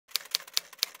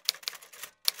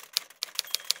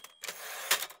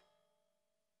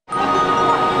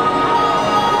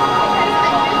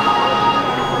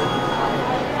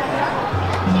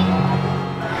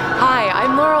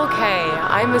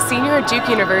senior at Duke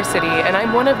University, and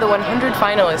I'm one of the 100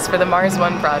 finalists for the Mars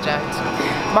One project.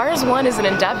 Mars One is an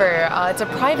endeavor. It's a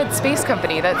private space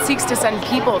company that seeks to send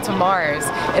people to Mars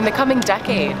in the coming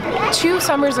decade. 2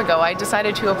 summers ago, I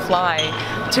decided to apply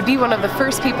to be one of the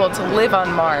first people to live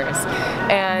on Mars.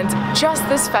 And just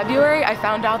this February, I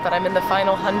found out that I'm in the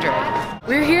final 100.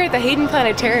 We're here at the Hayden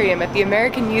Planetarium at the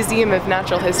American Museum of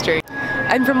Natural History.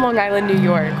 I'm from Long Island, New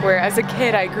York, where as a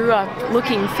kid I grew up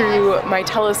looking through my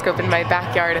telescope in my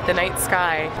backyard at the night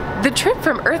sky. The trip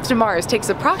from Earth to Mars takes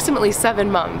approximately 7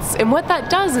 months, and what that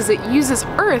does is it uses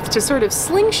Earth to sort of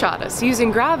slingshot us using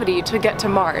gravity to get to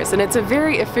Mars, and it's a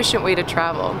very efficient way to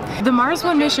travel. The Mars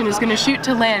One mission is going to shoot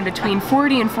to land between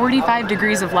 40 and 45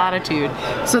 degrees of latitude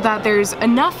so that there's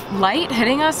enough light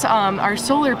hitting us, our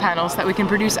solar panels, that we can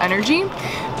produce energy,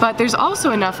 but there's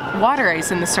also enough water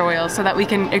ice in the soil so that we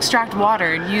can extract water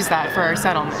and use that for our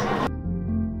settlement.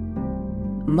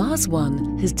 Mars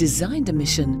One has designed a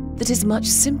mission that is much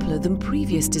simpler than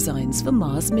previous designs for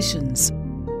Mars missions.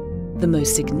 The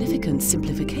most significant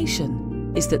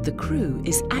simplification is that the crew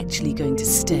is actually going to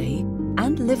stay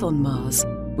and live on Mars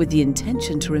with the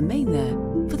intention to remain there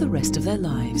for the rest of their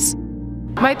lives.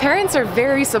 My parents are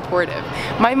very supportive.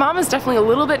 My mom is definitely a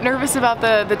little bit nervous about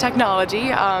the technology.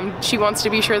 She wants to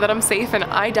be sure that I'm safe, and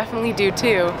I definitely do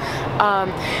too.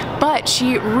 But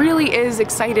she really is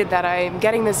excited that I'm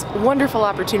getting this wonderful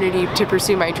opportunity to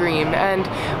pursue my dream. And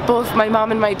both my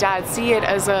mom and my dad see it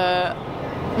as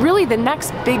really the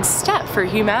next big step for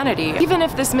humanity. Even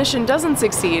if this mission doesn't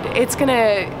succeed,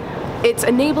 it's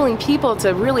enabling people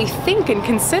to really think and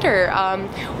consider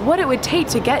what it would take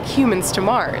to get humans to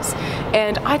Mars.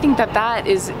 And I think that that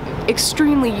is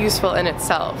extremely useful in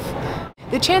itself.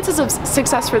 The chances of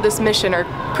success for this mission are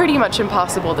pretty much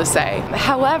impossible to say.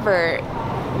 However,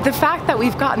 the fact that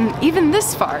we've gotten even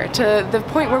this far, to the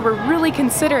point where we're really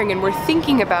considering and we're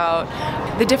thinking about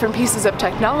the different pieces of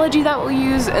technology that we'll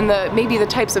use and maybe the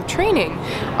types of training,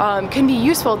 can be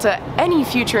useful to any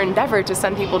future endeavor to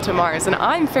send people to Mars. And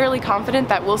I'm fairly confident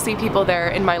that we'll see people there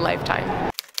in my lifetime.